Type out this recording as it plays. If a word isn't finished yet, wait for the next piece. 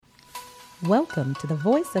Welcome to the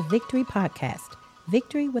Voice of Victory podcast,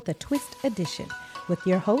 Victory with a Twist edition, with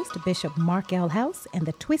your host, Bishop Mark L. House, and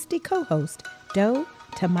the twisty co-host, Doe,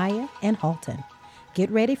 Tamaya, and Halton. Get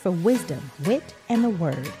ready for wisdom, wit, and the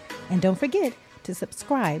word. And don't forget to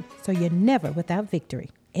subscribe so you're never without victory.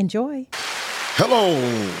 Enjoy. Hello,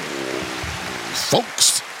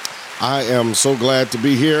 folks. I am so glad to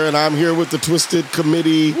be here, and I'm here with the Twisted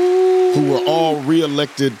Committee, who were all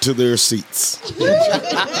reelected to their seats.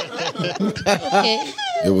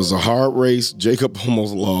 It was a hard race. Jacob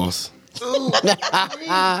almost lost.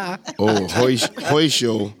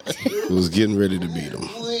 Horatio was getting ready to beat him.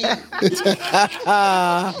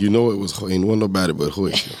 You know it wasn't nobody but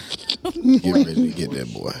Horatio. Getting ready to get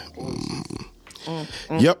that boy.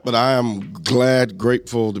 Yep, but I am glad,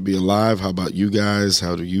 grateful to be alive. How about you guys?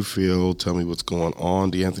 How do you feel? Tell me what's going on.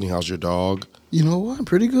 D'Anthony, how's your dog? You know what?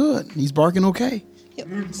 Pretty good. He's barking okay. You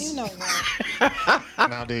know what?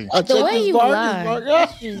 Now, D. The way you lie.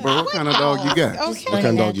 Bro, what kind of dog you got? Okay. What kind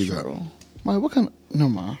of dog you got? Mike, what kind of... No,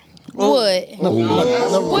 Ma. What? No,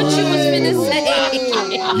 What you was finna say?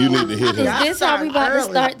 You need to hit him. Is this how we about to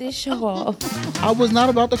start this show off? I was not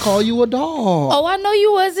about to call you a dog. Oh, I know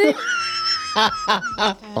you wasn't.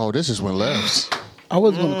 Oh, this is when left. I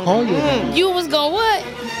was going to call you a dog. You was gonna what?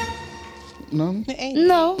 No?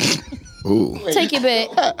 No. Ooh. Take it back.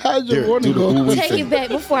 How's your Here, morning do the going? ooh-wee Take thing. it back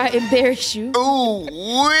before I embarrass you. Ooh,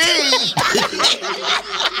 wee.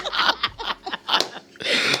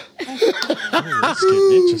 It's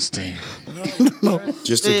getting interesting.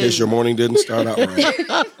 Just in case your morning didn't start out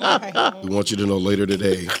right, we want you to know later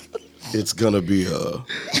today, it's going to be a...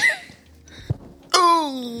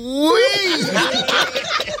 Ooh-wee.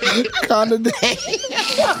 Kind of day.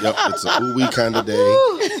 Yep, it's a ooh-wee kind of day.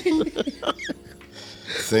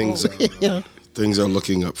 Things are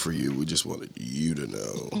looking up for you. We just wanted you to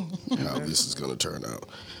know how this is going to turn out.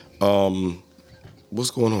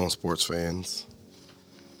 What's going on, sports fans?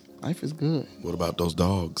 Life is good. What about those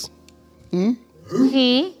dogs? Hmm?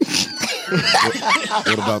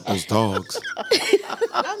 What about those dogs?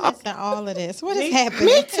 I'm missing all of this. What is happening?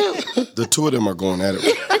 Me too. The two of them are going at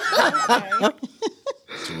it.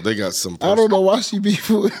 So they got some. I don't know why she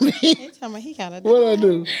beefing with me. He talking about he got a What I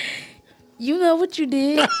do? You know what you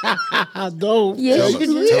did? I don't. Yes,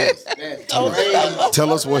 you did.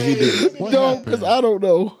 Tell us what he did. Don't, because I don't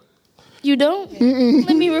know. You don't?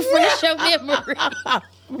 Let me refresh your memory.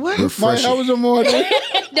 Mike, Refresh how was your morning?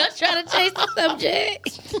 Don't try to change the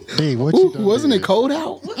subject. D, what you done Wasn't it did? cold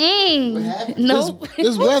out? No.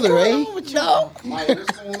 This weather, eh? No.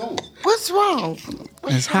 What's wrong?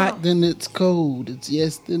 It's hot, then it's cold. It's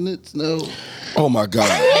yes, then it's no. Oh my God!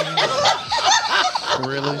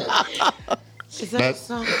 Really? Is that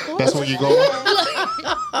something? That's where you going?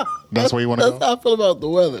 That's where you want to That's go? how I feel about the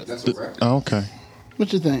weather. Oh, okay.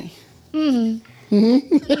 What you think?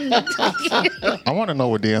 I want to know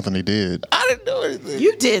what D'Anthony did. I didn't do anything.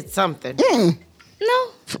 You did something. No.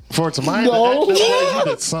 For Tamaya, No. you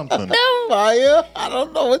did something. No. Fire? I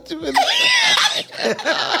don't know what you been doing.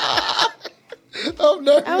 I'm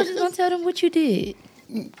nervous. I was just going to tell them what you did.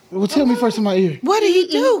 Well, tell me first in my ear. What did he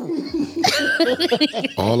do?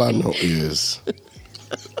 All I know is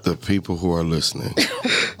the people who are listening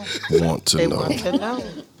want to They know want to know.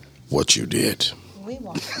 what you did. We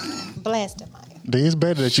want blast him. D, it's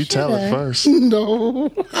better that you tell it first. No.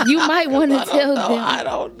 You might want to tell them. I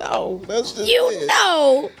don't know. That's just You it.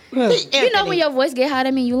 know. You know when your voice get hot,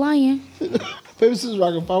 I mean you lying. Baby, this is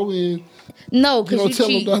rockin' if I win. No, You because don't you tell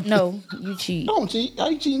them cheat. nothing. No, you cheat. Don't cheat. How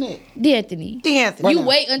you cheating at? D'Anthony. D'Anthony. You now.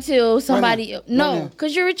 wait until somebody... Right No, now.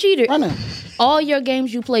 because you're a cheater. Right now. All your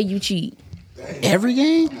games you play, you cheat. Every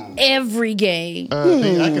game? Every game. D,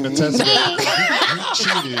 I can attest to that. You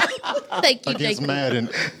cheated Thank you, against thank you. Madden,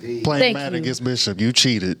 playing Thank Madden you. against Bishop. You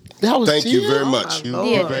cheated. That was Thank you cheating? very much. You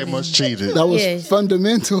Yeah. very much cheated. That was Yes.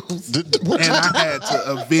 fundamentals. What And you I had to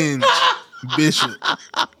avenge Bishop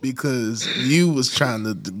because you was trying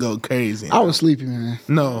to go crazy. I was sleepy, man.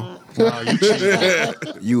 No, Wow, you cheated.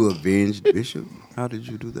 You avenged Bishop? How did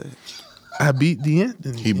you do that? I beat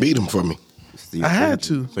D'Anthony. He beat him for me. It's the I had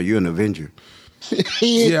Avenger. to. So you're an Avenger.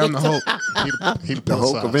 Yeah, I'm the Hulk. He The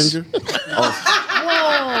Hulk Avenger? Oh,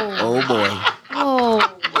 Whoa. oh boy. Whoa. I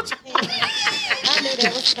knew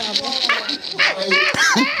that was coming.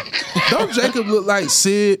 Don't Jacob look like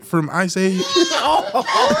Sid from Ice Age?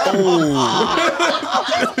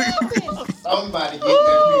 Somebody get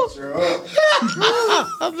that picture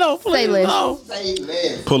up. No, Say less. Say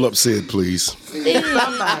less. Pull up Sid, please.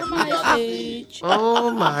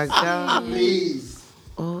 Oh my God. Please.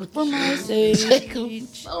 For my sake.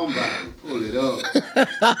 Somebody pull it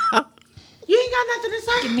up. You ain't got nothing to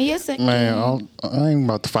say? Give me a second. Man, I ain't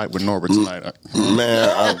about to fight with Norbert tonight. Man,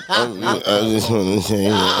 I just want to say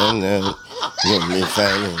that I'm not going to be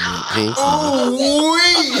fighting with people.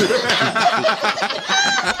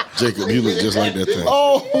 Jacob, you look just like that thing.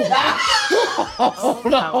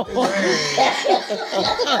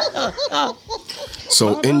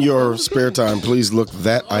 So in your spare time, please look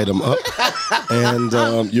that item up. And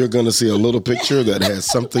you're going to see a little picture that has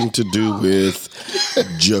something to do with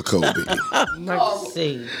Jacoby. Let's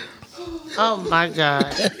see. Oh, my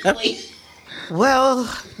God. Well,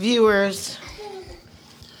 viewers.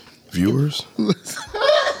 Viewers?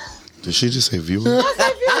 Did she just say viewers?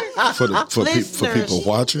 For people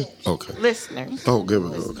watching? Okay. Listeners. Oh, good.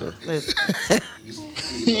 Okay. Listen.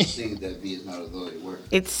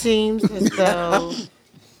 It seems as though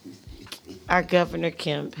our Governor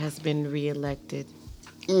Kemp has been reelected.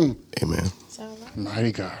 Amen.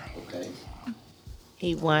 Mighty God.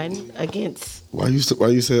 He won against... Why you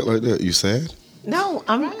say it like that? You sad? No,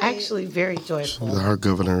 I'm actually very joyful. Our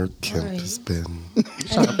Governor Kemp has been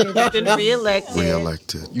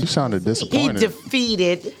reelected. You sounded He disappointed.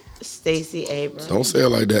 defeated Stacey Abrams. Don't say it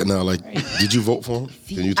like that now. Like, did you vote for him?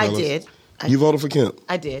 Can you tell us? I did. You voted for Kemp?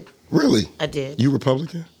 I did. Really? I did. You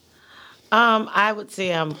Republican? I would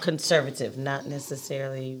say I'm conservative, not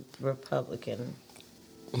necessarily Republican.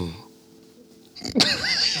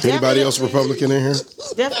 Anybody else Republican in here?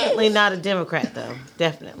 Definitely not a Democrat, though.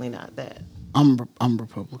 Definitely not that. I'm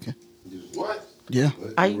Republican. What? Yeah.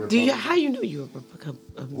 How you know you're a Republican?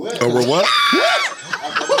 What?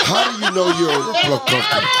 How do you know you're a Republican?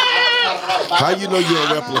 How you know you're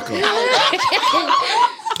a replica?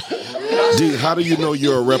 D, how do you know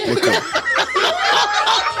you're a replica?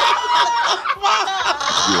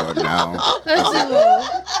 You are now.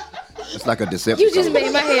 It's like a deception. You just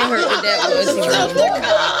made my head hurt with that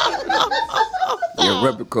one. Yeah,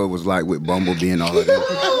 replica was like with Bumblebee and all of that.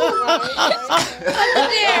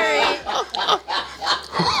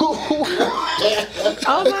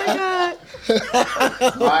 Oh my God.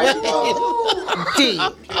 D,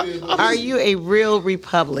 are you a real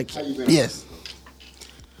Republican? Yes.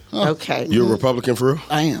 Okay. You're a Republican for real?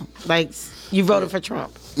 I am. Like, you voted for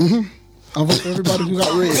Trump? Mm-hmm. I vote for everybody who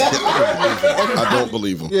got red. I don't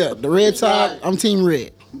believe him. Yeah, the red side, I'm team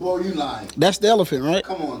red. Boy, you lying. That's the elephant, right?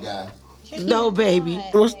 Come on, guy. No, baby.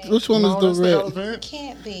 Which one is the red?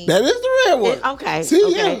 Can't be. That is the red one. Okay. See,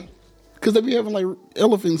 okay. yeah. Because they be having like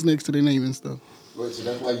elephants next to their name and stuff. Wait, so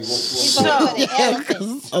that's why you vote for Yeah,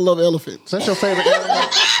 'cause I love elephants. Is that your favorite animal?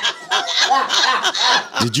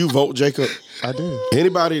 Did you vote, Jacob? I did.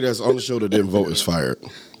 Anybody that's on the show that didn't vote is fired.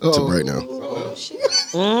 To right now.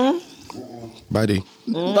 Bye, D.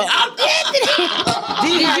 Did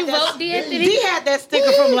you vote, D'Anthony? D had that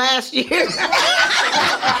sticker from last year.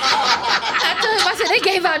 I told him, I said, they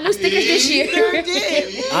gave out new stickers this year. Sure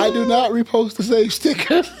did. I do not repost the same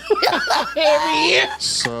sticker. Every year.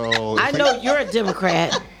 So I know you're a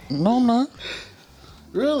Democrat. No, I'm not.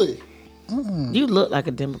 Really? You look like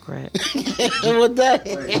a Democrat. What that?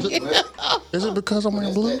 Is it because I'm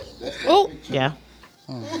wearing blue? Oh, Yeah.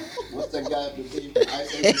 What's that guy that became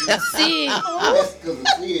see. That's because of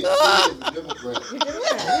Sid. Sid is a Democrat.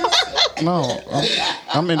 No,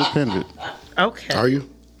 I'm independent. Okay. Are you?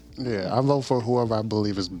 Yeah, I vote for whoever I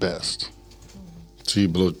believe is best. So you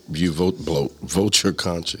vote your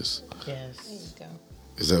conscience. Yes.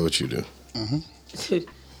 Is that what you do?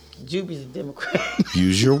 Juby's a Democrat.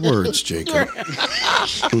 Use your words, Jacob.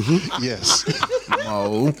 Yes.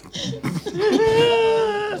 No.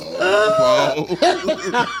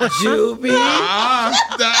 Juby.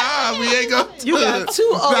 We ain't going to. You got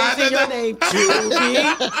two O's in your name,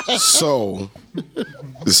 Juby. So,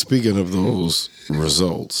 speaking of those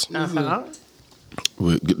results, Uh-huh.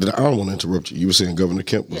 I don't want to interrupt you. You were saying Governor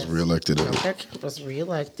Kemp was reelected. Governor Kemp was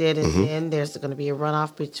reelected, and then there's going to be a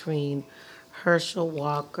runoff between Herschel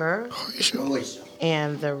Walker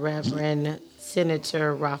and the Reverend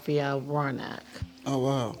Senator Raphael Warnock. Oh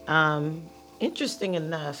wow. Interesting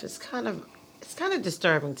enough, it's kind of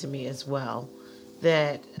disturbing to me as well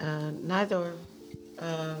that neither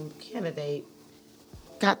candidate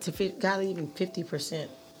got even 50%.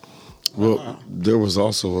 Well, there was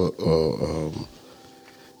also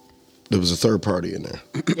there was a third party in there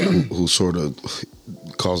who sort of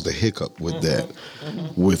caused a hiccup with that,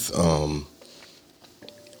 with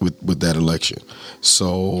that election.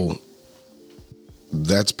 So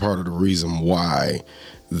that's part of the reason why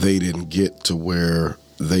they didn't get to where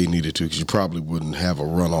they needed to, because you probably wouldn't have a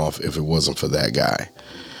runoff if it wasn't for that guy.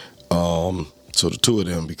 So the two of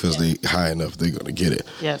them, because they high enough, they're going to get it.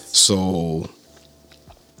 Yes. So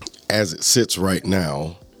as it sits right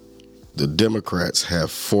now, The Democrats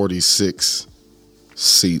have 46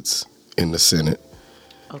 seats in the Senate.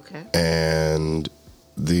 Okay. And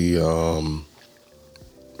the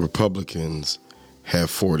Republicans have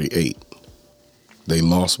 48. They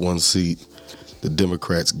lost one seat. The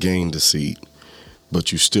Democrats gained a seat,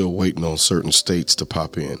 but you're still waiting on certain states to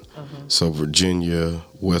pop in. So Virginia,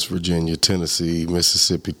 West Virginia, Tennessee,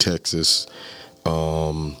 Mississippi, Texas,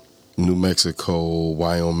 New Mexico,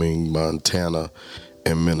 Wyoming, Montana,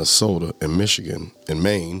 and Minnesota, and Michigan, and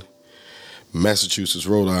Maine, Massachusetts,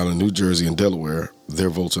 Rhode Island, New Jersey, and Delaware, their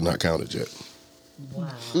votes are not counted yet.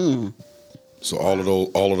 Wow. So all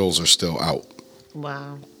of those are still out.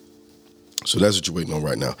 Wow. So that's what you're waiting on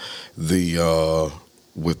right now. The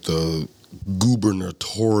with the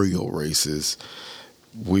gubernatorial races,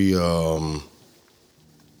 we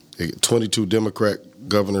 22 Democrat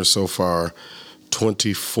governors so far,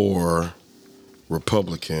 24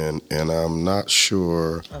 Republican, and I'm not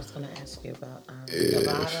sure. I was going to ask you about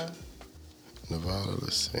Nevada,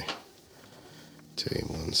 let's see. Tell you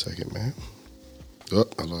 1 second, man. Oh,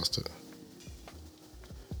 I lost it.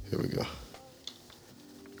 Here we go.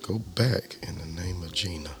 Go back in the name of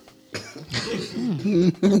Gina.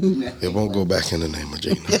 It won't go back in the name of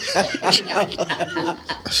Gina.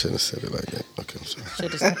 I shouldn't have said it like that. Okay, I'm sorry.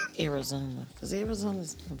 Should have said Arizona, because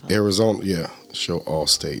Arizona's Arizona, yeah. Show all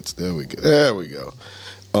states. There we go. There we go.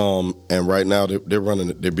 And right now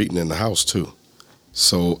they're beating in the House too.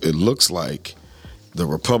 So it looks like the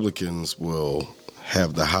Republicans will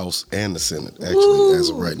have the House and the Senate, actually, as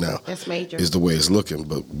of right now. That's major. Is the way it's looking.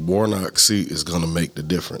 But Warnock's seat is going to make the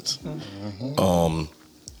difference.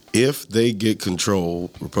 If they get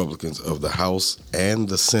control, Republicans, of the House and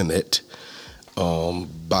the Senate,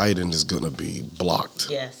 Biden is going to be blocked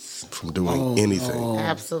from doing anything.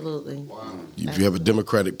 Absolutely. If you have a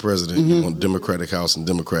Democratic president, you want Democratic House and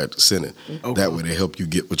Democratic Senate. That way they help you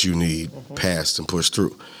get what you need passed and pushed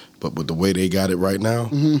through. But with the way they got it right now,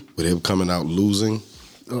 with them coming out losing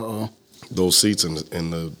those seats and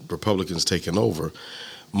the Republicans taking over,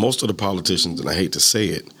 most of the politicians, and I hate to say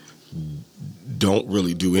it, don't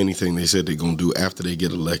really do anything they said they're going to do after they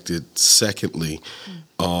get elected. Secondly,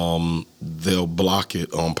 they'll block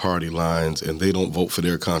it on party lines, and they don't vote for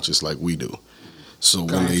their conscience like we do. So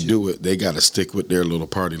when they do it, they got to stick with their little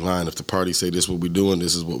party line. If the party say this is what we're doing,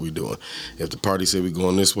 this is what we're doing. If the party say we're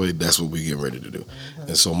going this way, that's what we're getting ready to do.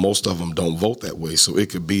 And so most of them don't vote that way. So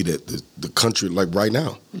it could be that the country, like right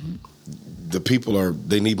now, the people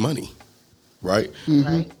they need money, right?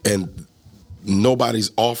 And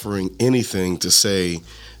nobody's offering anything to say,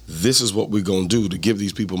 this is what we're going to do to give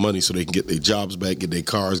these people money so they can get their jobs back, get their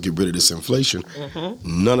cars, get rid of this inflation.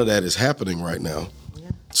 None of that is happening right now.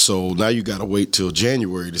 So now you got to wait till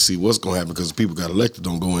January to see what's going to happen, because people got elected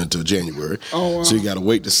don't go until January. So you got to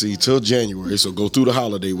wait to see till January. So go through the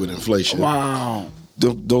holiday with inflation.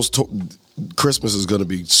 Christmas is going to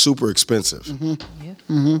be super expensive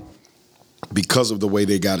because of the way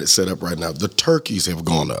they got it set up right now. The turkeys have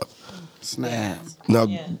gone up. Snap. Now,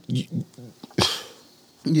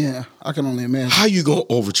 yeah, I can only imagine. How you going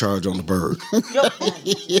to overcharge on the bird?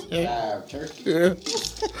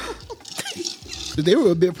 They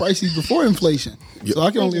were a bit pricey before inflation, so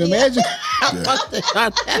I can only imagine.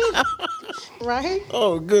 Right?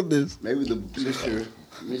 Oh, goodness. Maybe the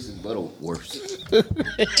Mrs. Butterworth.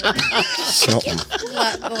 Something. What's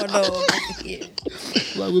going on over here?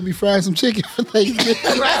 Like we'll be frying some chicken for Thanksgiving.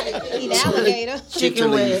 Eat alligator.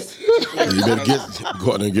 Chicken wings. You better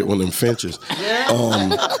go out there and get one of them Finches.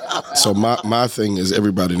 So my thing is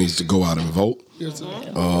everybody needs to go out and vote.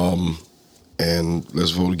 And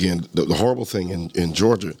let's vote again. The horrible thing in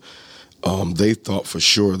Georgia, they thought for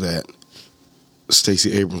sure that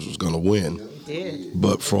Stacey Abrams was going to win.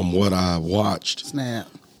 But from what I watched,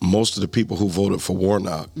 most of the people who voted for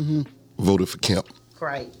Warnock voted for Kemp.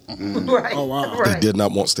 Right. Right. Oh, wow. They did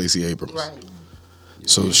not want Stacey Abrams. Right.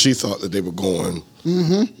 So she thought that they were going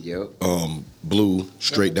blue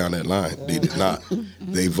straight down that line. They did not.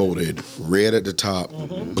 They voted red at the top,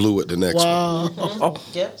 blue at the next one.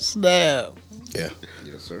 Snap. Yeah.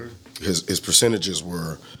 Yes, sir. His percentages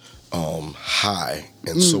were high,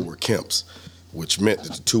 and so were Kemp's, which meant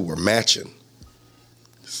that the two were matching.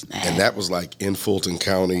 Snap. And that was like in Fulton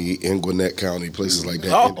County, in Gwinnett County, places like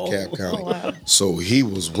that, in DeKalb County. Wow. So he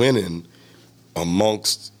was winning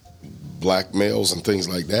amongst black males and things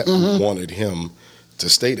like that who wanted him to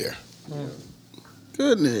stay there.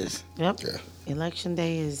 Goodness. Yep. Yeah. Election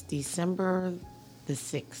day is December the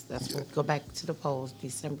 6th. That's when we go back to the polls,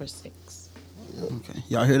 December 6th. Okay.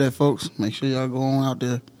 Y'all hear that, folks? Make sure y'all go on out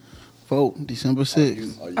there. Vote December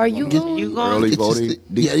 6th. Are you going? You going? Early It's just voting.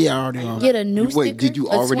 yeah, I already on. Get a new sticker? Wait, did you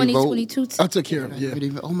already vote? 2022 I took care of it.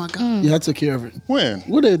 Yeah. Oh my God. Yeah, I took care of it. When?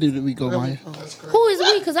 What day did we go, Maya? Who is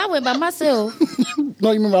we? Because I went by myself.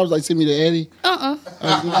 No, you remember I was like, send me the Addy?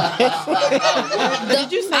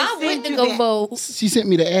 Did you say I went send to you go that? vote. She sent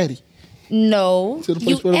me the Addy. No, To the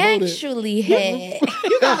place you where the vote at. actually had.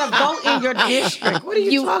 You got to vote in your district. What are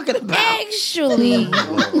you talking about? Actually,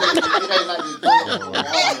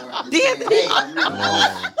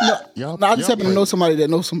 Y'all, No, I just happen to know somebody that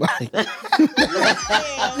knows somebody.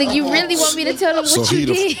 like you really want me to tell them So what you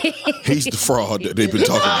did? he's the fraud that they've been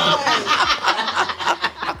talking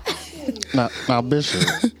about. now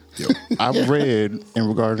Bishop, I've read in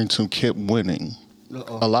regarding to Kemp winning.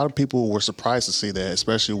 A lot of people were surprised to see that,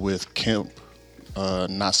 especially with Kemp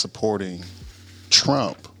not supporting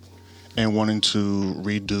Trump and wanting to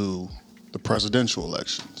redo the presidential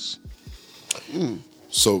elections.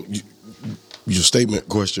 So, your statement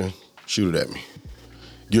question, shoot it at me.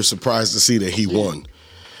 You're surprised to see that he won.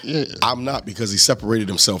 Yeah. I'm not, because he separated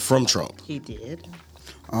himself from Trump. He did.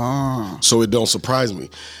 So it don't surprise me.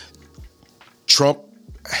 Trump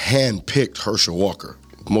handpicked Herschel Walker.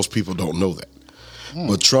 Most people don't know that.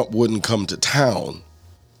 But Trump wouldn't come to town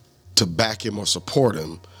to back him or support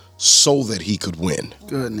him so that he could win.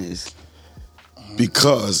 Goodness.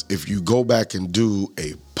 Because if you go back and do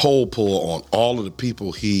a poll on all of the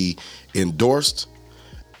people he endorsed,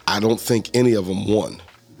 I don't think any of them won.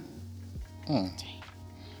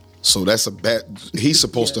 So that's a bad. He's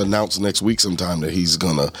supposed to announce next week sometime that he's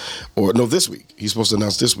gonna, or no, this week. He's supposed to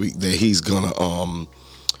announce this week that he's gonna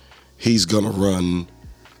run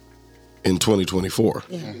in 2024.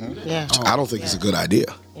 Yeah. I don't think it's a good idea.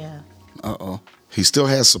 Yeah. He still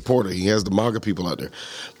has supporter. He has the MAGA people out there,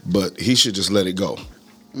 but he should just let it go.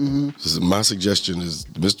 So my suggestion is,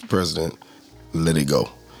 Mr. President, let it go,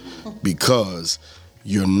 because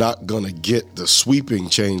you're not gonna get the sweeping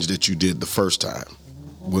change that you did the first time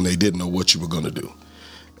when they didn't know what you were gonna do,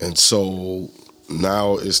 and so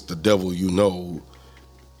now it's the devil.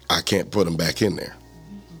 I can't put him back in there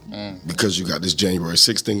because you got this January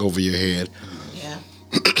 6th thing over your head. Yeah.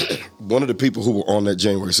 One of the people who were on that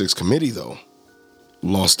January 6th committee, though,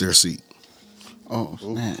 lost their seat. Oh,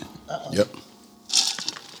 snap. Yep.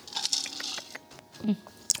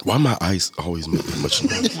 Why my ice always make that much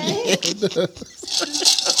noise?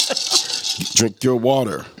 Drink your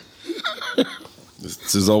water.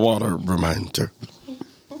 This is a water reminder.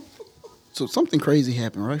 So something crazy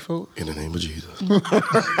happened, right, folks? In the name of Jesus.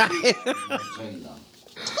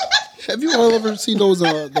 Have you all ever seen those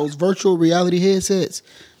virtual reality headsets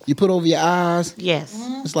you put over your eyes? Yes.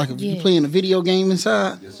 It's like if you're playing a video game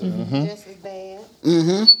inside. Just as bad.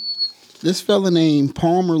 This fella named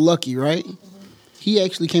Palmer Luckey, right? He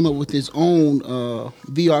actually came up with his own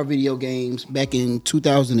VR video games back in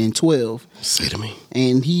 2012. Say to me.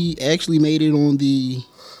 And he actually made it on the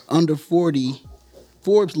under 40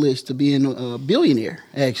 Forbes list to being a billionaire,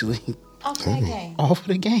 actually. Off that game. Off of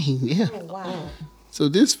the game, yeah. Oh, wow. So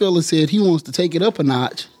this fella said he wants to take it up a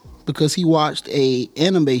notch because he watched a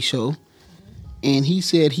anime show, and he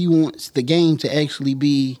said he wants the game to actually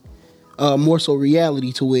be more so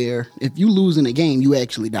reality, to where if you lose in a game, you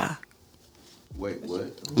actually die. Wait,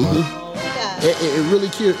 what? It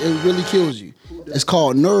really kills you. It's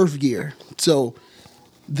called nerve gear. So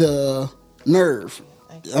the nerve,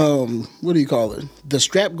 what do you call it? The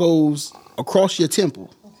strap goes across your temple,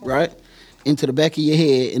 right, into the back of your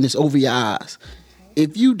head, and it's over your eyes.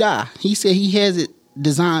 If you die, he said he has it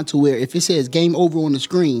designed to where if it says game over on the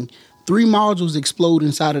screen, 3 modules explode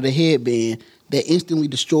inside of the headband that instantly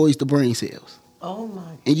destroys the brain cells. Oh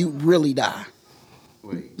my. And you really die.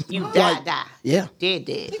 Wait. You die. Yeah. Dead.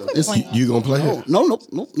 You gonna play it? No.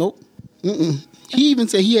 Mm-mm. He even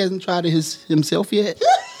said he hasn't tried it himself yet.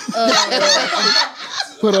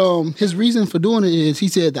 But his reason for doing it is, he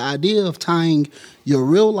said, the idea of tying your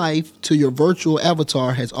real life to your virtual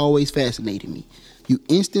avatar has always fascinated me. You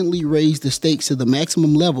instantly raise the stakes to the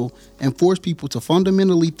maximum level and force people to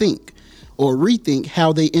fundamentally think or rethink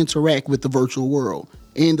how they interact with the virtual world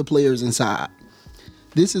and the players inside.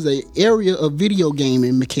 This is an area of video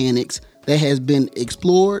gaming mechanics that has been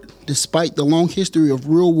explored despite the long history of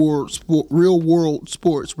real world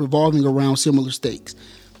sports revolving around similar stakes.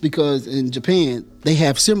 Because in Japan, they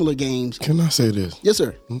have similar games. Can I say this? Yes,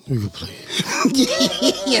 sir. You can play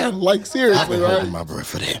it. Yeah, like seriously, I've been right? holding my breath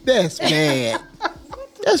for that. That's bad.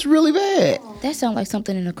 That's really bad. That sounds like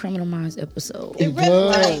something in a Criminal Minds episode. It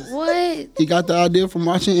does. What? He got the idea from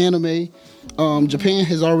watching anime. Japan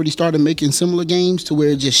has already started making similar games to where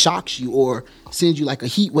it just shocks you or sends you like a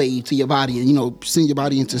heat wave to your body and, send your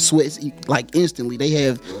body into sweats like instantly. They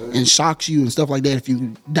have and shocks you and stuff like that if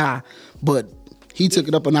you die. But he took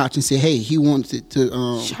it up a notch and said, hey, he wants it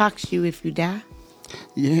to... Shocks you if you die?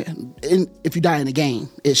 Yeah. And if you die in a game,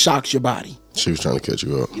 it shocks your body. She was trying to catch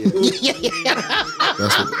you up. Yeah.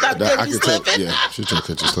 That's what I could tell. Yeah, she was trying to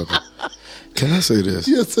catch you slipping. Can I say this?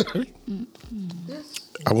 Yes, sir.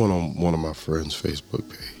 I went on one of my friends' Facebook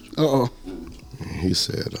page. Uh-oh. And he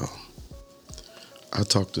said, I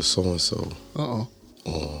talked to so-and-so Uh-oh.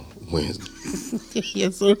 on Wednesday.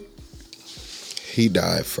 Yes, sir. He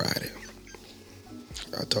died Friday.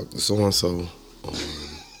 I talked to so-and-so on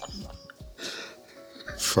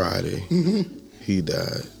Friday. He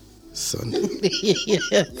died Sunday. Yes,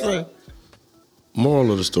 sir.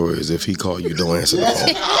 Moral of the story is if he called you, don't answer the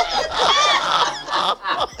phone.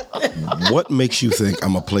 What makes you think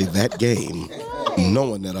I'm going to play that game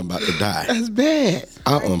knowing that I'm about to die? That's bad.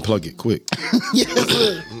 I'll unplug it quick. Yes,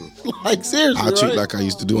 sir. Like, seriously, I'll cheat right? like I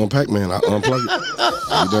used to do on Pac-Man. I'll unplug it.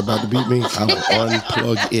 You're about to beat me, I will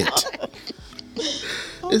unplug it.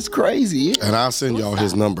 It's crazy. And I'll send y'all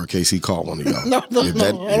his number in case he called one of y'all. No, If he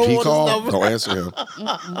want his called, number. don't answer him.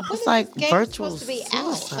 It's like Game's virtual supposed to be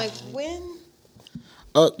out. suicide. Like when?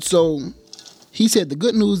 So he said the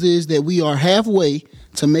good news is that we are halfway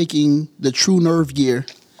to making the true nerve gear.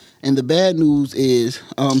 And the bad news is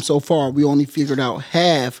so far we only figured out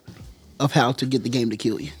half of how to get the game to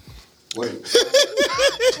kill you. Wait.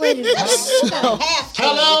 Wait a minute.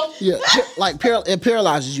 Hello? Yeah, it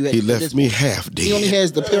paralyzes you. He left me half He only dead.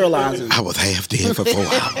 has the paralyzer. I was half dead for 4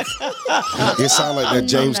 hours. It sounded like that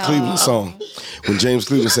James Cleveland song. When James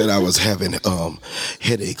Cleveland said I was having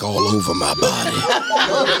headache all over my body.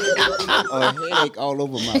 A headache all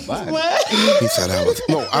over my body. He said I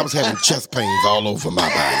was having chest pains all over my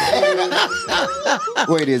body.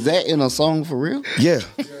 Wait, is that in a song for real? Yeah.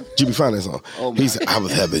 Did you find that song? Oh, He said I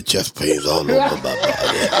was having chest pains all over my body.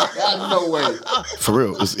 No way. For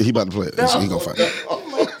real. He about to play it. He gonna find it.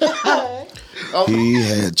 He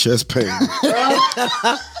had chest pain.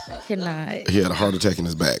 Cannot. He had a heart attack in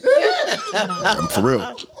his back. For real.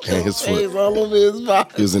 And his foot. all over his body.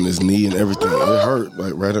 It was in his knee and everything. It hurt,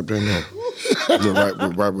 like right up there now.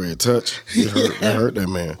 Right where it touched. It hurt that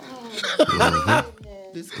man.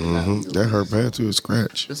 That hurt bad too. It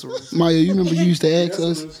scratch. Maya, you remember you used to ask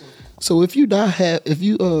us, so if you die if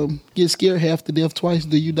you get scared half to death twice,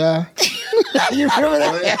 do you die? You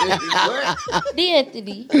remember that?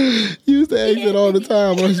 Anthony, You used to ask it all the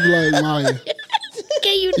time. I used to be like, Maya,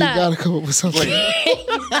 can you you not? gotta come up with something.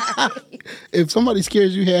 If somebody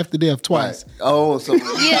scares you half to death twice, Oh, so Yeah.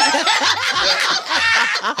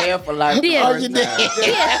 half a life. Yeah. are you dead?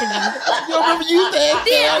 Anthony. You remember you used to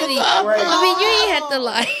ask Anthony. I mean, you ain't have to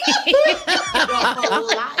lie.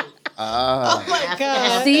 Oh my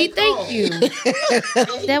God. See, thank you.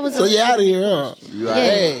 That was So you out of here, huh?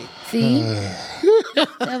 yeah. See,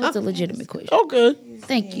 that was a legitimate question. Okay.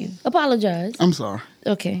 Thank you. Apologize. I'm sorry.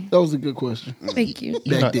 Okay. That was a good question. Thank you.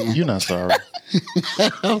 Back then. You're not sorry.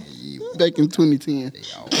 Back in 2010.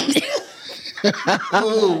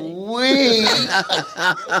 Wait.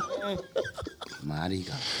 Mighty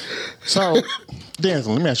God. So, Dan,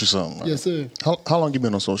 let me ask you something. Yes, sir. How long you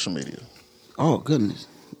been on social media? Oh, goodness.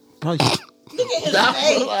 Probably. You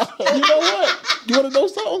know what? You want to know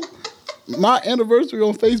something? My anniversary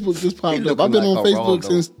on Facebook just popped up. I've been looking on like a Facebook Ronaldo.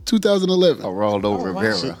 since 2011. Geraldo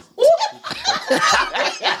Rivera.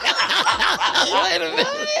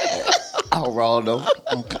 Geraldo.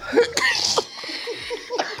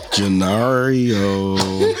 Gennario.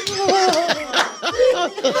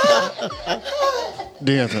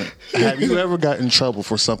 Dan, have you ever got in trouble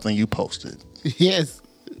for something you posted? Yes.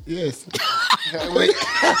 Yes.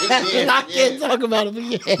 I can't talk about it, but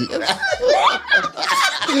yes.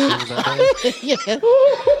 Yeah,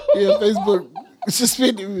 Facebook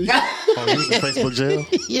suspended me. Oh, you was in Facebook jail?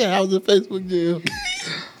 Yeah, I was in Facebook jail.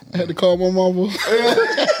 I had to call my mama.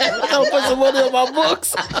 I put some money on my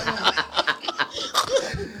books.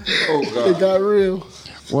 Oh, God. It got real.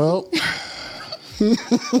 Well,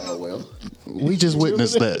 Oh, well. we just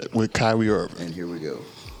witnessed that with Kyrie Irving. And here we go.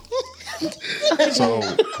 So,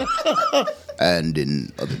 And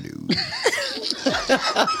in other news.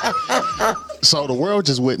 so the world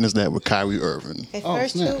just witnessed that with Kyrie Irving. Okay, Oh,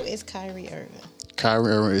 first snap. who is Kyrie Irving?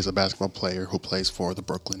 Kyrie Irving is a basketball player who plays for the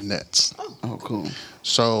Brooklyn Nets. Oh, cool.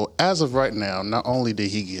 So as of right now, not only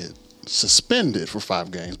did he get suspended for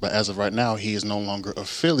 5 games, but as of right now, he is no longer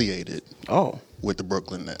affiliated Oh. with the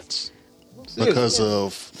Brooklyn Nets. because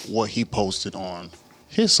of what he posted on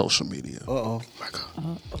his social media. Uh-oh.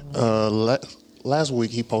 Last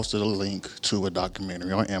week, he posted a link to a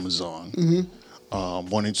documentary on Amazon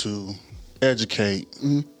wanting to educate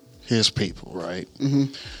his people, right?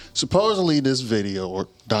 Supposedly, this video or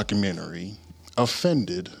documentary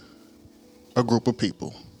offended a group of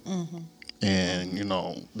people. And, you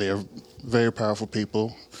know, they're very powerful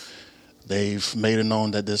people. They've made it known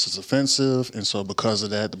that this is offensive. And so because of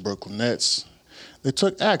that, the Brooklyn Nets, they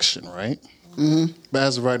took action, right? But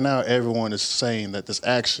as of right now, everyone is saying that this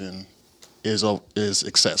action is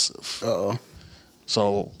excessive. Uh-oh.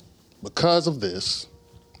 So because of this,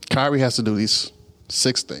 Kyrie has to do these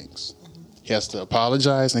 6 things. He has to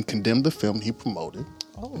apologize and condemn the film he promoted.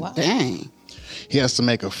 Oh, wow. Dang. He has to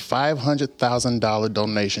make a $500,000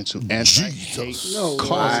 donation to anti-hate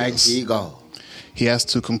causes. He has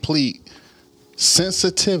to complete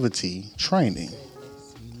sensitivity training.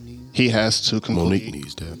 He has to complete. Monique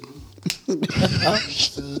needs that.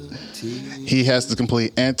 He has to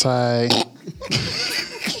complete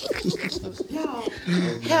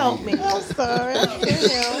Help me. I'm sorry. I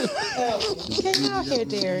can't help. Can y'all hear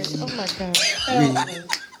Derek? Oh, my God. Help me.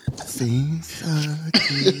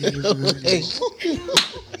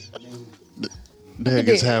 Derek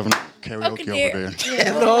is having karaoke over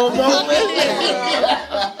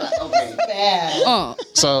there.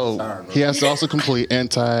 So he has to also complete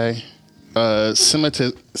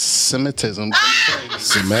anti-Semitism.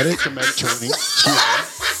 Semitic training.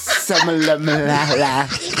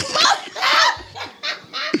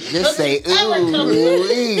 Just say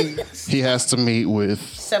ooh. He has to meet with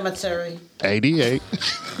Cemetery. 88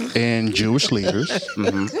 and Jewish leaders.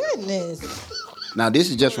 Goodness. Now this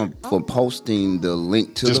is just from posting the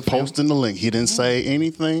link to Just the film? posting the link. He didn't say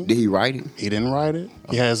anything. Did he write it? He didn't write it.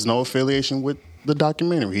 He has no affiliation with the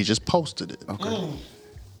documentary. He just posted it. Okay.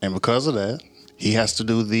 And because of that, he has to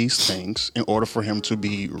do these things in order for him to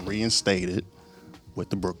be reinstated with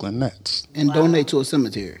the Brooklyn Nets. And donate to a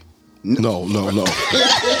cemetery. No. You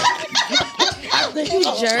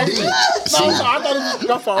jerk.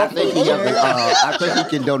 I think he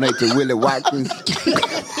can donate to Willie Watkins.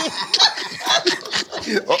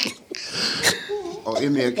 or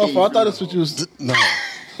Emil King. My fault. I thought that's what you was. No.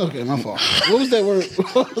 Okay, my fault. What was that word?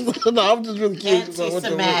 No, I'm just really curious about what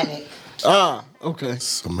that word. Anti-Semitic. Ah, okay.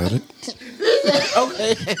 Semitic?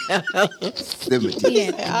 Okay.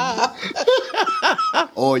 Semitic.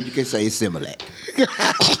 Or you can say Similac.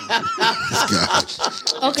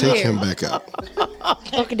 Take him back out.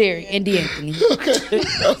 Uncle Derek and D'Anthony.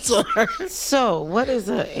 I'm sorry. So, what is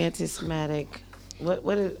an anti-Semitic?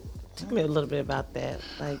 What is? Tell me a little bit about that.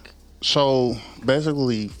 Like, So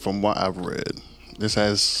basically, from what I've read, this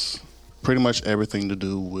has pretty much everything to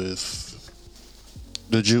do with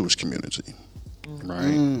the Jewish community,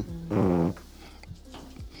 right?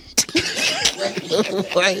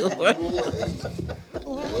 Why are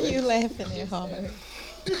you laughing there, hard?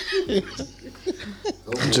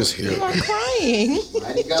 I'm just here. You are crying.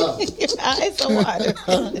 Your eyes are watering.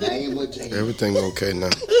 Everything okay now?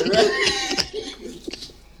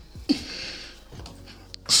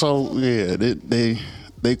 So yeah,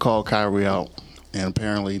 they called Kyrie out, and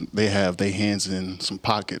apparently they have their hands in some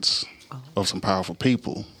pockets of some powerful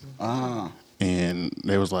people. And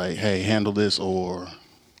they was like, "Hey, handle this or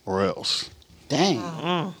else." Dang.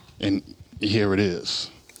 And here it is.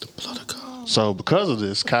 The blood of God. So because of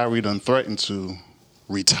this, Kyrie done threatened to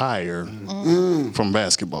retire from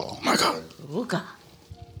basketball. My God. oh God.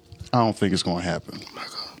 I don't think it's gonna happen. My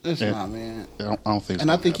God. It's Yeah. not, man. I don't think. It's And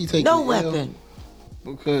I gonna think he happen. takes No the L weapon.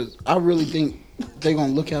 because I really think they're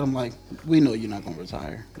gonna look at him like, we know you're not gonna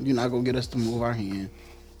retire. You're not gonna get us to move our hand.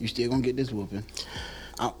 You still gonna get this whooping.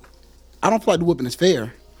 I don't feel like the whooping is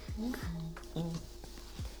fair.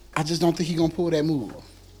 I just don't think he's gonna pull that move.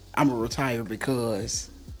 I'm gonna retire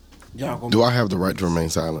because y'all gonna. Do I have the right to remain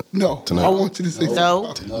silent? No, Tonight? I want you to say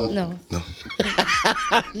No. No.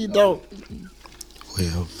 you don't.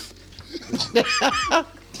 Well,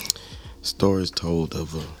 stories told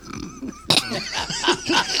of a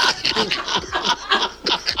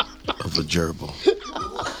gerbil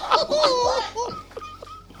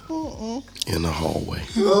in a hallway,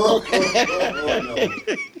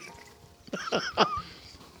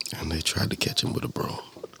 and they tried to catch him with a broom.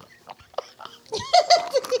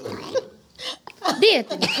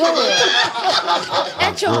 D'Anthony, grow up.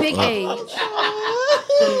 At your big age.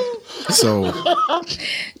 So,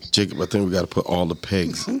 Jacob, I think we got to put all the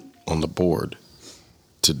pegs on the board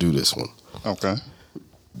to do this one. Okay.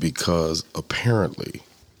 Because apparently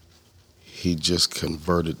he just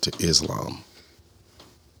converted to Islam.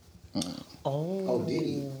 Oh, did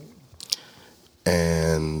he?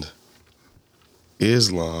 And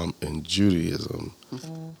Islam and Judaism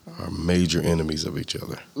are major enemies of each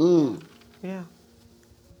other. Yeah.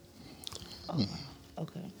 Oh,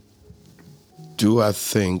 okay. Do I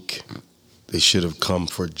think they should have come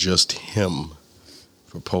for just him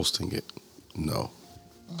for posting it? No.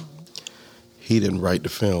 He didn't write the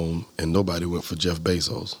film, and nobody went for Jeff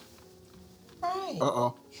Bezos.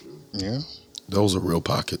 Right. Yeah. Those are real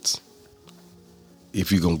pockets.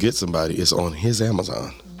 If you're going to get somebody, it's on his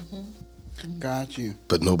Amazon. Got you.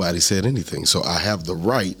 But nobody said anything. So I have the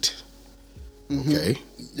right, okay,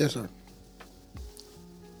 Yes, sir.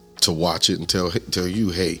 to watch it and tell you,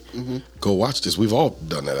 hey, go watch this. We've all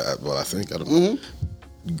done that. Well, I think. I don't know.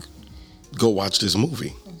 Go watch this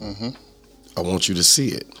movie. I want you to see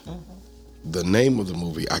it. The name of the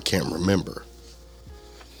movie, I can't remember.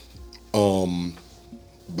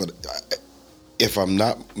 But if I'm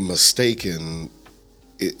not mistaken,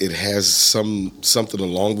 it has something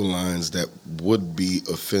along the lines that would be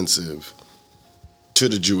offensive to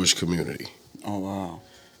the Jewish community. Oh, wow.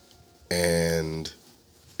 And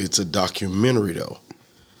it's a documentary, though.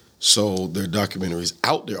 So there are documentaries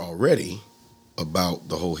out there already about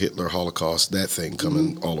the whole Hitler Holocaust, that thing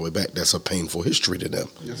coming all the way back. That's a painful history to them.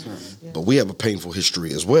 Yes, sir. But we have a painful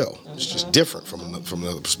history as well. It's just different from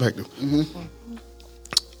another perspective.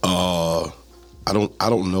 I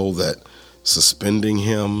don't know that suspending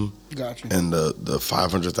him Gotcha. and the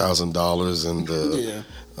 $500,000 and the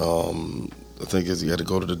I think you had to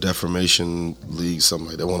go to the defamation league, something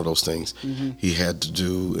like that, one of those things he had to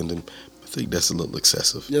do, and then I think that's a little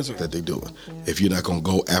excessive. Yes, sir. That they're doing. If you're not going to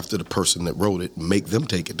go after the person that wrote it, make them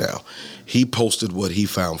take it down. He posted what he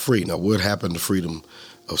found free. Now, what happened to freedom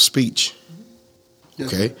of speech?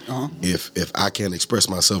 Yes, Okay, sir. if I can't express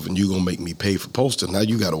myself and you gonna make me pay for posting, now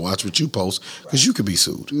you got to watch what you post because you could be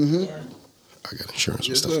sued. I got insurance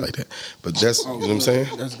and stuff like that. But that's you know what I'm saying.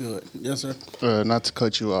 That's good. Yes, sir. Not to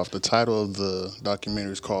cut you off, the title of the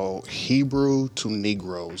documentary is called Hebrew to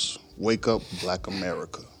Negroes, Wake Up Black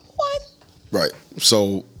America. What? Right.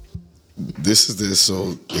 So this is this.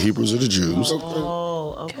 So the Hebrews are the Jews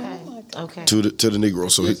Oh, okay. Okay. to the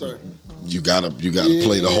Negroes. So you gotta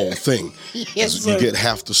play the whole thing. Yes, You sir. get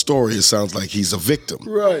half the story. It sounds like he's a victim.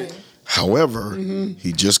 Right. However,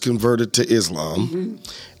 he just converted to Islam,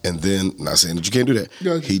 and then not saying that you can't do that.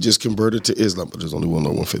 Gotcha. He just converted to Islam, but there's only one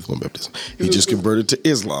 1/5 baptism. He just converted to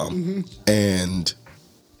Islam, and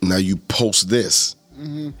now you post this,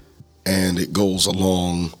 and it goes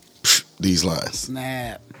along these lines.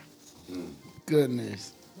 Snap.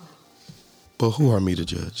 Goodness. But who are me to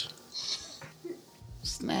judge?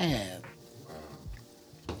 Snap.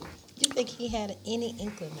 You think he had any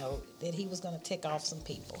inkling though that he was going to tick off some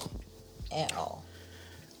people at all?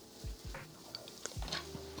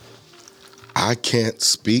 I can't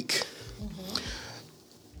speak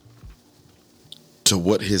to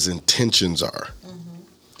what his intentions are.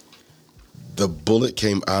 The bullet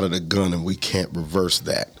came out of the gun and we can't reverse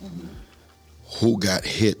that. Who got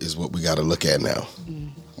hit is what we got to look at now.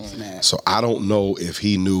 Snap. So I don't know if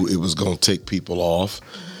he knew it was going to take people off.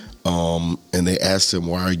 And they asked him,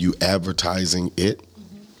 why are you advertising it?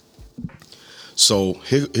 So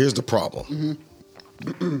here's the problem.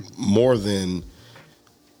 More than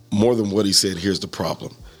what he said, here's the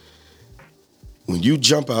problem. When you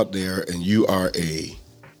jump out there and you are a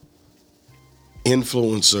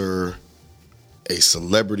influencer, a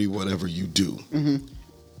celebrity, whatever you do,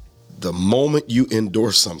 the moment you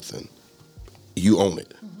endorse something, you own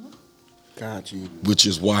it. Got you. Which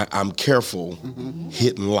is why I'm careful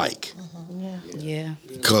hitting like. Yeah.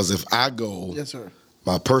 Because if I go, Yes, sir.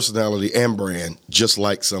 my personality and brand just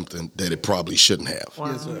like something that it probably shouldn't have.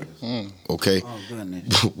 Yes, sir. Okay? Oh,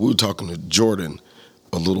 goodness. We were talking to Jordan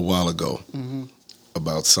a little while ago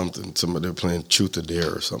about something. Somebody were playing Truth or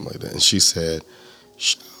Dare or something like that. And she said,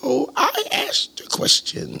 so I asked the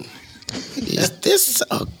question, is this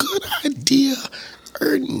a good idea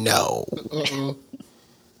or no?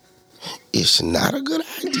 It's not a good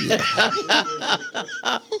idea.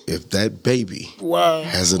 If that baby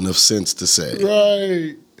has enough sense to say,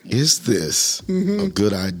 Right. is this a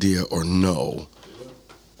good idea or no,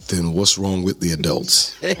 then what's wrong with the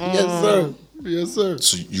adults? Yes, sir. Yes, sir.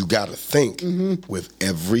 So you got to think with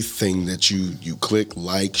everything that you click,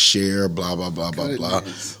 like, share, blah, blah, blah, blah, blah.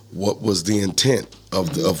 What was the intent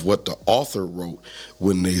of what the author wrote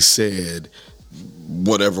when they said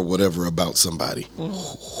whatever about somebody?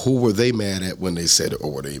 Who were they mad at when they said it,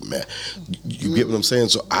 or were they mad? You get what I'm saying?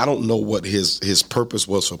 So I don't know what his purpose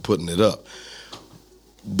was for putting it up.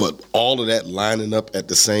 But all of that lining up at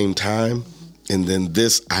the same time, and then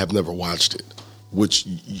this, I have never watched it. which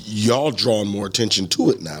y'all drawing more attention to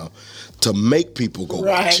it now to make people go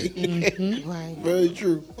watch it. Mm-hmm. Right. Very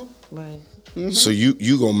true. Right. Mm-hmm. So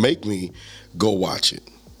you gonna make me go watch it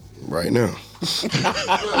right now. Right.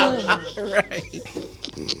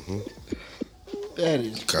 Mm-hmm. That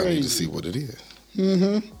is Kind of need to crazy. see what it is.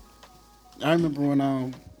 Mm-hmm. I remember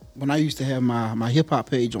when I used to have my hip hop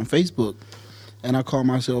page on Facebook, and I called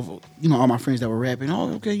myself, all my friends that were rapping.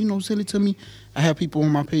 Oh, okay, send it to me. I have people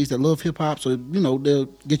on my page that love hip hop, so they'll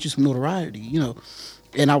get you some notoriety,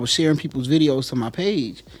 And I was sharing people's videos to my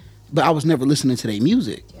page, but I was never listening to their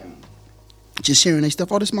music. Just sharing their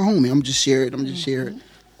stuff. Oh, this is my homie. I'm just share it.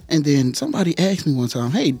 And then somebody asked me one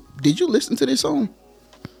time, "Hey, did you listen to this song?"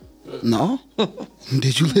 No.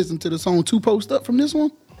 Did you listen to the song 2 Post Up from this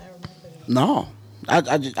one? No.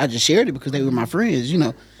 I just shared it because they were my friends,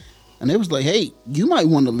 And they was like, "Hey, you might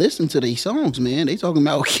want to listen to these songs, man. They talking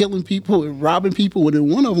about killing people and robbing people." And then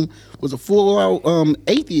one of them was a full-out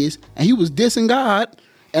atheist, and he was dissing God.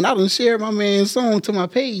 And I done shared my man's song to my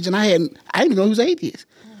page, and I didn't even know he was atheist.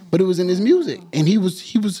 But it was in his music, and he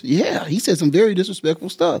said some very disrespectful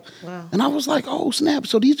stuff. Wow. And I was like, oh snap!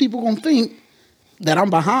 So these people gonna think that I'm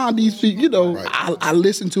behind these people. Right. I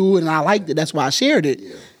listened to it and I liked it. That's why I shared it.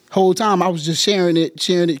 Yeah. Whole time I was just sharing it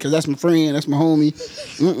because that's my friend, that's my homie.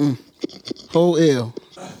 Whole L.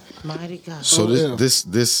 Mighty God. So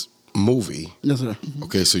this movie. Yes, sir.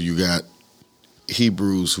 Okay, so you got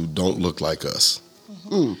Hebrews who don't look like us.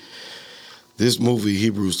 Mm. This movie,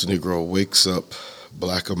 Hebrews the Negro, wakes up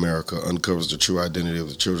Black America, uncovers the true identity of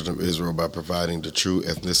the children of Israel by providing the true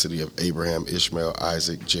ethnicity of Abraham, Ishmael,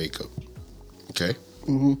 Isaac, Jacob. Okay?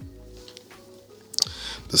 Mm-hmm.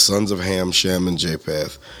 The sons of Ham, Shem, and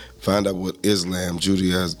Japheth. Find out what Islam,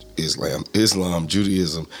 Judaism,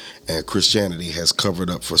 and Christianity has covered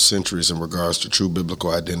up for centuries in regards to true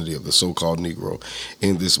biblical identity of the so-called Negro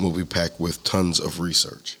in this movie packed with tons of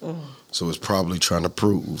research. So it's probably trying to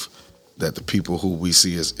prove that the people who we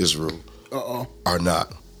see as Israel are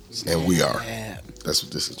not, and we are. That's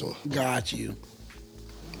what this is doing. Got you.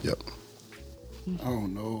 Yep. Oh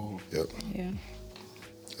no. Yep. Yeah.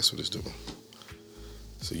 That's what it's doing.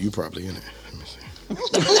 So you probably in it. Let me see.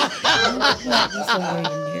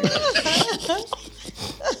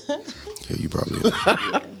 Yeah, you probably in it.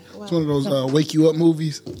 It's one of those wake you up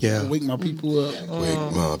movies. Yeah. Wake my people up. Wake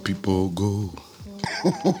my people go.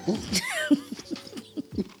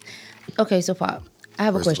 Okay, so Pop, I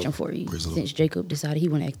have a question for you. Since Jacob decided he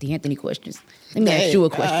want to ask the Anthony questions, let me ask you a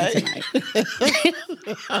question tonight.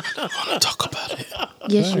 I want to talk about it.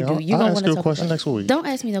 Yes, you do. You're I'll gonna ask want you to a question next week. Don't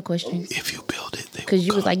ask me no questions. If you build it, Because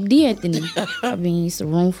you was like, the Anthony. I mean, it's a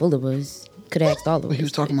room full of us. Could have asked all of us. He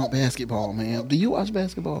was talking about basketball, man. Do you watch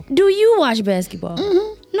basketball? Do you watch basketball?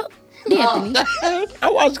 Mm-hmm. No. The Anthony. I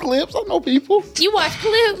watch clips. I know people. You watch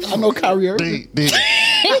clips? I know Kyrie Irving.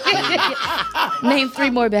 Name 3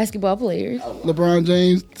 more basketball players. LeBron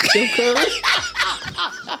James, Steph Curry,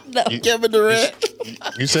 Kevin Durant.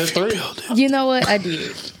 You said 3. You know what? I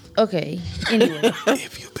did. Okay. Anyway.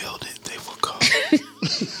 If you build it, they will come.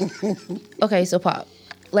 Okay, so Pop.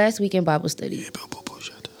 Last week in Bible study.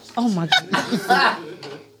 Oh my God.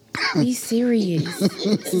 Be serious.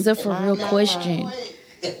 This is a for real question.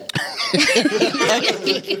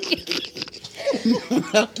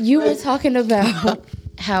 You were talking about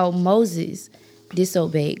how Moses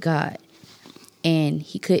disobeyed God and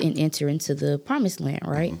he couldn't enter into the promised land,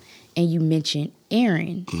 right? Mm-hmm. And you mentioned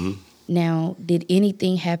Aaron. Mm-hmm. Now, did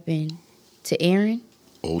anything happen to Aaron?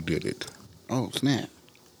 Oh, did it? Oh, snap.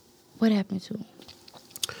 What happened to him?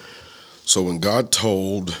 So when God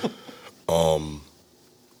told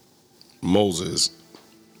Moses,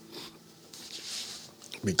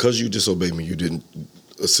 because you disobeyed me, you didn't,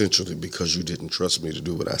 essentially because you didn't trust me to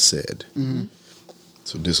do what I said. Mm-hmm.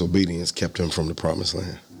 So disobedience kept him from the promised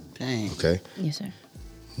land. Dang. Okay? Yes, sir.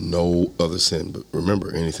 No other sin. But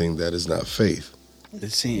remember, anything that is not faith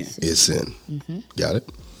is sin. Is sin. Mm-hmm. Got it?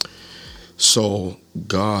 So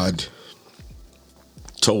God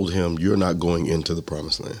told him, you're not going into the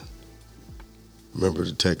promised land. Remember,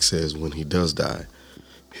 the text says when he does die,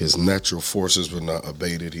 his natural forces were not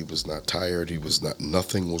abated. He was not tired.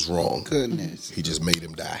 Nothing was wrong. Goodness. He just made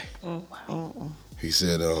him die. He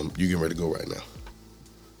said, you getting ready to go right now.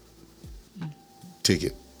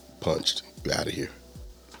 Ticket, punched, you're out of here.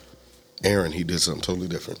 Aaron, he did something totally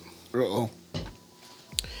different. Uh-oh.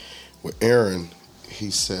 With Aaron,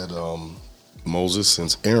 he said, Moses,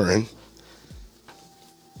 since Aaron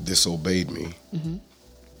disobeyed me, mm-hmm.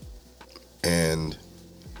 and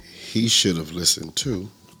he should have listened too.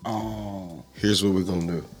 Oh. Here's what we're going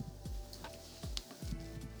to do.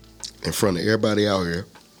 In front of everybody out here,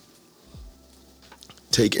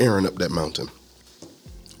 take Aaron up that mountain.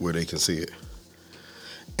 where they can see it,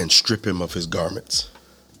 and strip him of his garments.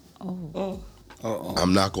 Oh.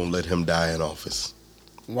 I'm not going to let him die in office.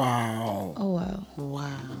 Wow. Oh wow.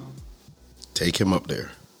 Wow. Take him up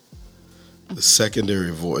there. The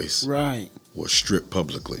secondary voice was stripped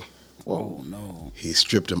publicly. Oh, no. He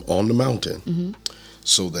stripped him on the mountain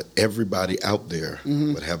so that everybody out there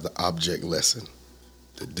would have the object lesson.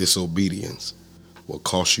 The disobedience will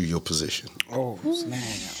cost you your position. Oh,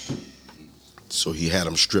 snap. So he had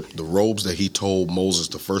him strip the robes that he told Moses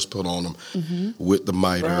to first put on him with the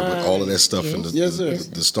mitre, with all of that stuff and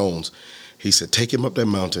the stones. He said, take him up that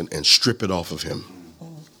mountain and strip it off of him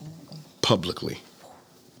publicly.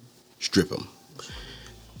 Strip him.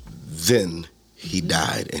 Then he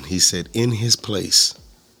died, and he said, in his place,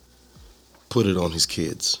 put it on his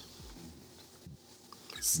kids.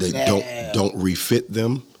 They don't refit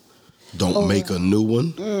them. Don't make a new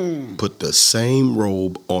one. Put the same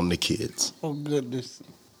robe on the kids. Oh, goodness.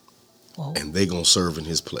 And they gonna serve in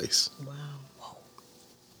his place. Wow.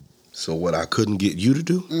 So what I couldn't get you to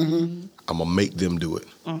do, I'm gonna make them do it.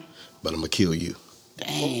 But I'm gonna kill you.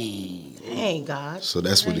 Dang, God. So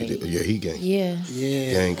that's what he did. Yeah, he gang. Yeah.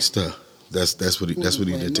 Gangsta. That's what he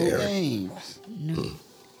did to Aaron.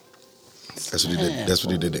 That's what he did. That's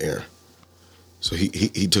what he did to Aaron. So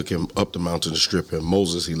he took him up the mountain to strip him.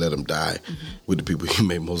 Moses, he let him die with the people. He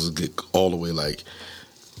made Moses get all the way. Like,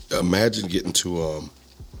 imagine getting to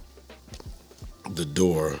the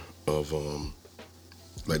door of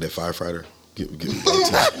like that firefighter. Like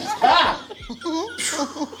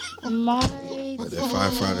that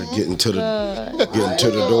firefighter getting to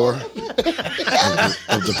the door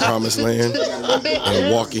of the promised land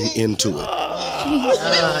and walking into it.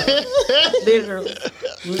 Literally.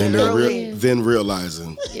 And then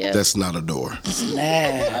realizing that's not a door.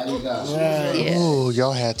 Oh,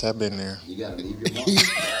 y'all had to have been there. You gotta leave your mom.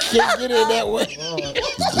 Can't get in that way.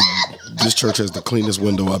 This church has the cleanest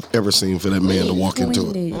window I've ever seen for that man to walk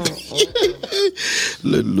into it.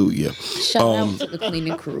 Hallelujah. Shout out to the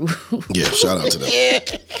cleaning crew. Yeah, shout out to them.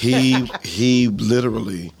 He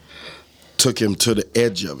literally took him to the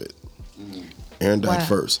edge of it. Aaron died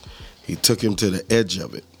first. He took him to the edge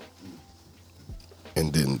of it.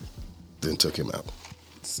 And then took him out.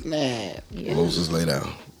 Snap. Yeah. Moses lay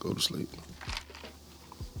down. Go to sleep.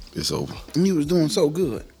 It's over. And he was doing so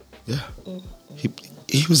good. Yeah.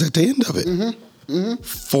 He was at the end of it.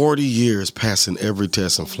 40 years passing every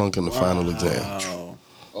test and flunking the final exam.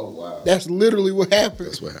 Oh, wow. That's literally what happened.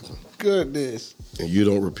 That's what happened. Goodness. And you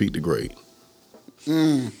don't repeat the grade.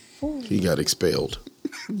 He got expelled.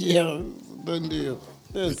 Yeah, done deal.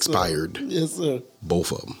 Yes, Expired. Sir. Yes, sir.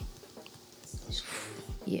 Both of them.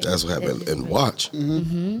 Yeah, that's what happened. And watch,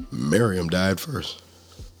 Miriam died first.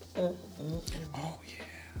 Oh,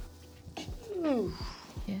 yeah.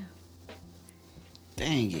 Yeah.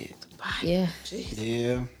 Dang it. Yeah.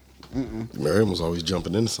 Yeah. Miriam was always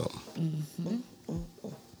jumping into something.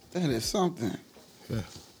 That is something. Yeah.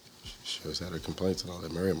 She always had her complaints and all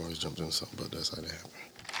that. Miriam always jumped into something, but that's how that happened.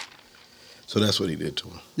 So that's what he did to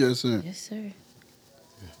him. Yes, sir. Yes, sir. Yeah.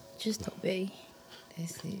 Just obey.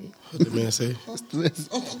 That's it. What did the man say?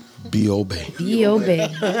 Be obey. Be obey.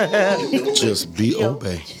 Just be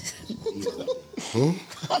obey.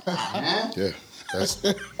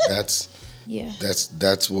 Yeah.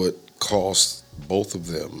 That's what cost both of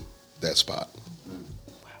them that spot.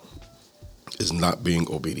 Is not being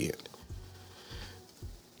obedient.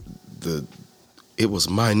 It was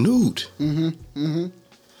minute.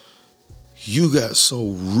 You got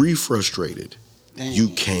so refrustrated. Dang. You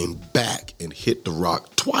came back and hit the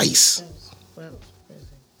rock twice.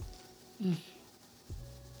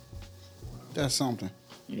 That's something.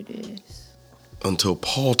 It is. Until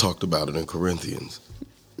Paul talked about it in Corinthians.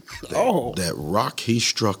 That rock he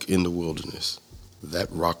struck in the wilderness,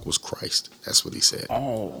 that rock was Christ. That's what he said.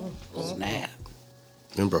 Oh, snap.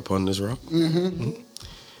 Remember upon this rock?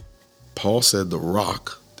 Paul said the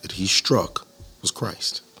rock that he struck was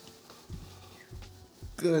Christ.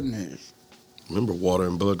 Goodness. Remember, water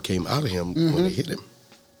and blood came out of him when it hit him.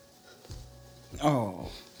 Oh.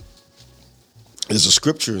 There's a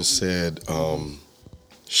scripture that said,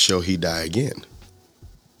 shall he die again?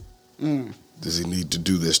 Does he need to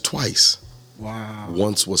do this twice? Wow.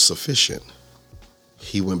 Once was sufficient.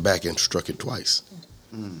 He went back and struck it twice.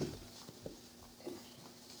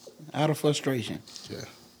 Out of frustration. Yeah.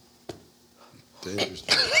 Dangerous.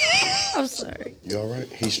 I'm sorry. You all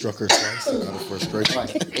right? He struck her twice out of frustration.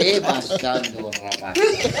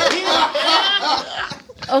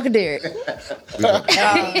 Okay, Derek.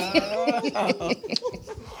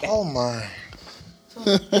 Oh my.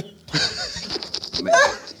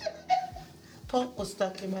 pump was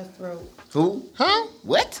stuck in my throat. Who? Huh?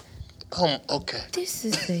 What? Okay. This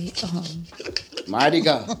is a Mighty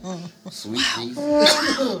God. Sweet Jesus.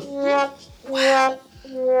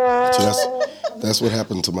 So that's what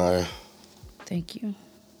happened to my. Thank you.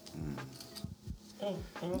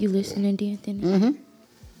 You listening, D'Anthony? Mm-hmm.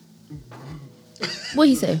 What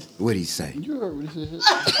he say? What'd he say? You heard what he said.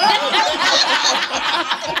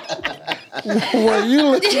 Were you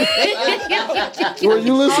listening? Were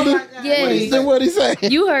you listening? Yes. Then what'd he say?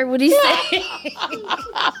 You heard what he said.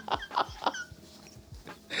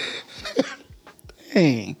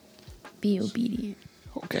 Dang. Be obedient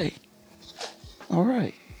Okay. All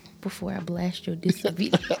right. before I blast your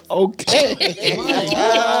disobedience. Okay.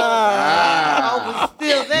 Oh, was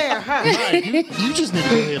still there, huh? You just need to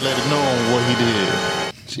go ahead and let it know what he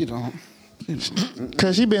did. She don't.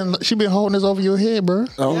 Cause she been holding this over your head, bro. I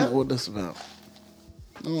don't know what that's about.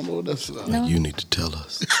 I don't know what that's about. No. You need to tell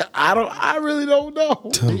us. I really don't know.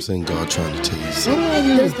 Tell him saying God trying to tell you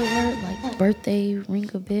something. Does the word like birthday ring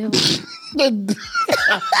a bell?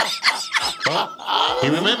 He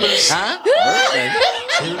remembers. Huh?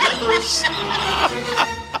 He remembers.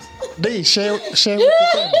 D, share with the family.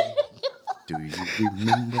 Do you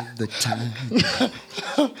remember the time?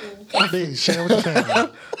 D, share with the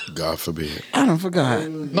family. God forbid. I don't forgot.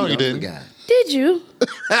 No, you didn't. Forgot. Did you?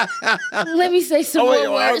 Let me say some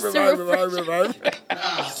more words to refresh.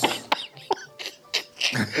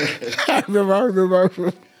 I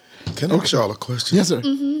remember. Can I ask y'all a question? Yes, sir.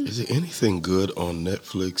 Is there anything good on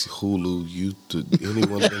Netflix, Hulu, YouTube, any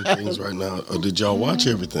one of them things right now? Or did y'all watch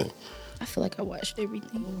everything? I feel like I watched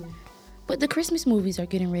everything. But the Christmas movies are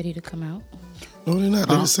getting ready to come out. No, they're not.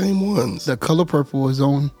 They're the same ones. The Color Purple is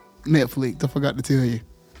on Netflix. I forgot to tell you.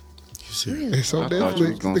 You serious? It's on I thought you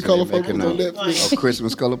was Netflix. gonna The say Color making Purple is on Netflix. a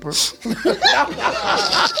Christmas color purple.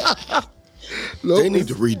 They need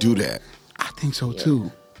to redo that. I think so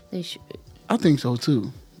too. They should. I think so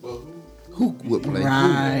too. Who would play?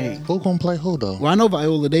 Right. Who gonna play who though? Well, I know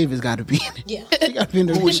Viola Davis got to be in it. Yeah. She got to be in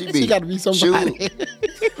there. Who would she be? She got to be somebody.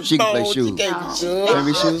 She can play No, shoes. she can't be Shoes. Can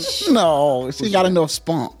be shoes? No, she got enough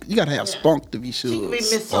spunk. You got to have spunk to be She could be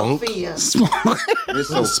Shoes. Miss Sophia. Spunk. Miss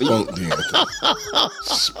What is Sophia. spunk, D'Anthony?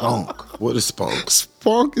 Spunk. What is spunk?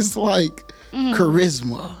 Spunk is like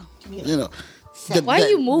charisma. You know. Why are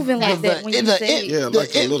you moving like that when you say it? Yeah,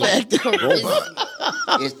 like a little robot.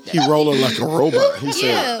 He rolling like a robot. He said.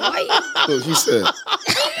 Yeah, why Look, he said.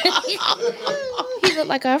 he look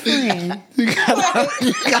like our friend?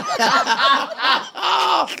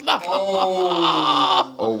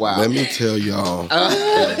 Oh wow. Let me tell y'all.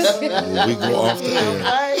 When we go off the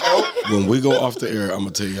air. When we go off the air, I'm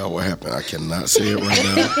gonna tell y'all what happened. I cannot say it right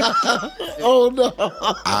now. Oh no.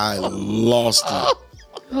 I lost it.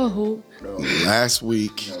 Oh, Last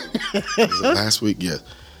week. Was it last week? Yeah.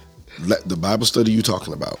 The Bible study you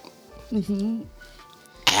talking about. Mm-hmm.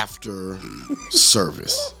 After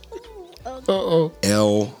service. Uh-oh.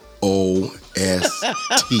 LOST.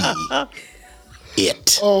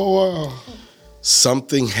 It. Oh wow.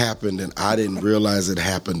 Something happened and I didn't realize it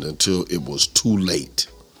happened until it was too late.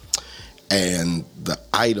 And the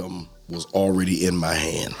item was already in my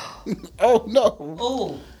hand. Oh no.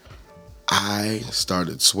 Oh. I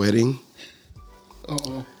started sweating.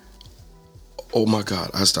 Uh-oh. Oh my God!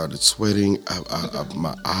 I started sweating.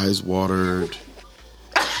 My eyes watered.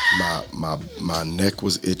 My neck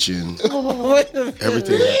was itching.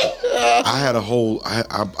 Everything happened. I had a whole. I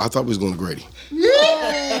thought we was going to Grady.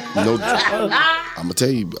 No, I'm gonna tell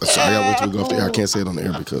you. So I gotta wait till we go off the air. I can't say it on the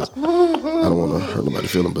air because I don't want to hurt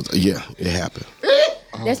nobody's feeling. But yeah, it happened.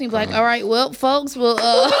 that's me like, all right, well, folks, well,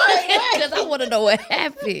 because I want to know what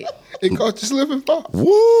happened. It caught you slipping, Pop.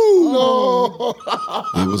 Woo! No.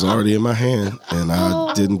 It was already in my hand, and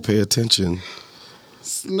I didn't pay attention.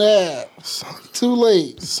 Snap. Too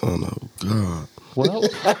late. Son of God. Well,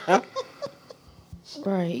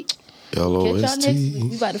 Right. Catch y'all next week. LOST.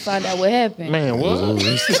 We about to find out what happened. man, what?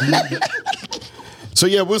 So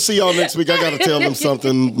yeah, we'll see y'all next week. I gotta tell them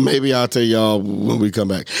something. Maybe I'll tell y'all when we come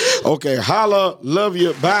back. Okay, holla, love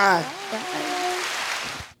you, bye.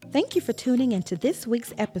 Thank you for tuning into this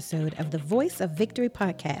week's episode of the Voice of Victory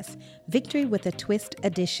podcast, Victory with a Twist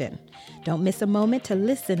edition. Don't miss a moment to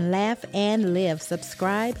listen, laugh, and live.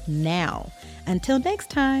 Subscribe now. Until next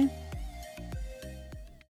time.